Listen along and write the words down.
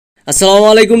আসসালামু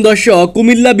আলাইকুম দর্শক,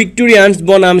 কুমিল্লা ভিক্টোরিয়ান্স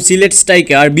বনাম সিলেট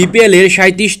স্ট্রাইকার বিপিএল এর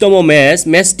 37তম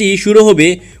ম্যাচটি শুরু হবে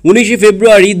 19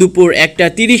 ফেব্রুয়ারি দুপুর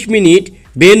 1:30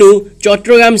 ভেন্যু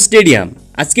চট্টগ্রাম স্টেডিয়াম।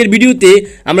 আজকের ভিডিওতে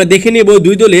আমরা দেখে নেব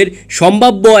দুই দলের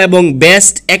সম্ভাব্য এবং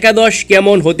বেস্ট একাদশ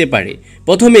কেমন হতে পারে।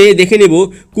 প্রথমে দেখে নেব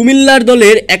কুমিল্লার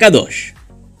দলের একাদশ।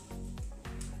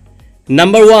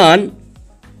 Number 1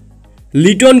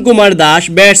 Liton Kumar Das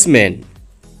batsman.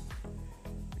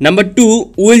 Number 2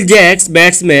 will Jacks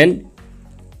batsman.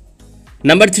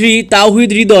 Number 3 Towhid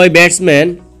Hridoy batsman.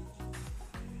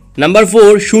 Number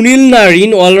 4 Sunil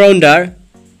Narine allrounder.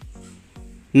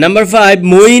 Number 5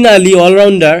 Moin Ali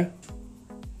allrounder.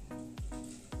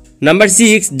 Number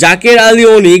 6 Zaker Ali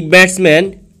Anik batsman.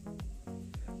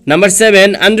 Number 7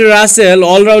 Andre Russell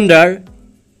allrounder.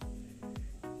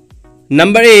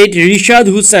 Number 8 Rishad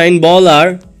Hussain বলার।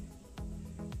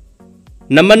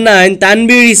 Number 9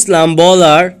 তানভীর ইসলাম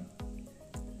বলার।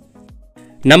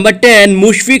 Number 10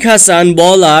 মুশফিক হাসান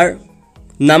বলার।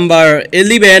 Number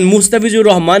 11 মুস্তাফিজুর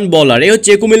রহমান বলার। এই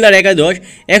হচ্ছে কুমিল্লার একাদশ।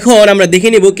 এখন আমরা দেখে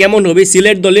নেব কেমন হবে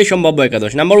সিলেট দলের সম্ভাব্য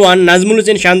একাদশ। Number 1 নাজমুল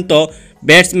হোসেন শান্ত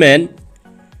batsman.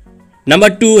 Number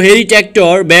 2 Harry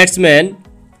Tector batsman.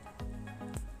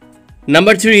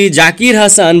 Number 3 Zakir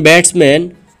Hasan batsman.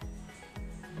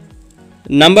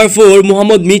 Number 4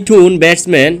 Mohammad Mithun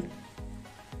batsman.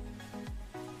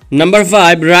 Number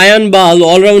 5 Ryan বাল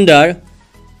allrounder.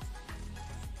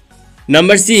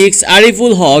 Number 6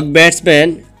 Ariful Haque batsman.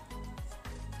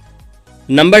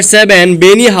 Number 7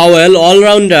 বেনি হাওয়েল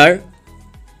allrounder.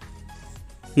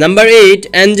 Number 8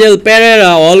 Angel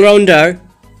Perera allrounder.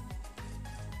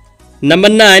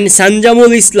 Number 9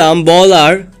 Sanjamul ইসলাম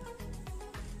বলার।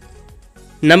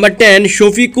 Number 10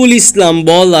 শফিকুল ইসলাম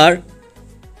বলার।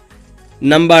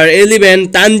 নাম্বার 11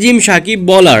 তানজিম সাকিব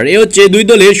বলার। এ হচ্ছে দুই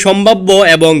দলের সম্ভাব্য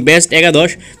এবং বেস্ট একাদশ।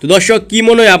 তো দর্শক, কি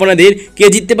মনে হয় আপনাদের, কে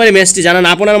জিততে পারে ম্যাচটি জানান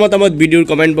আপনার মতামত ভিডিওর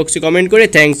কমেন্ট বক্সে কমেন্ট করে।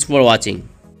 Thanks for watching.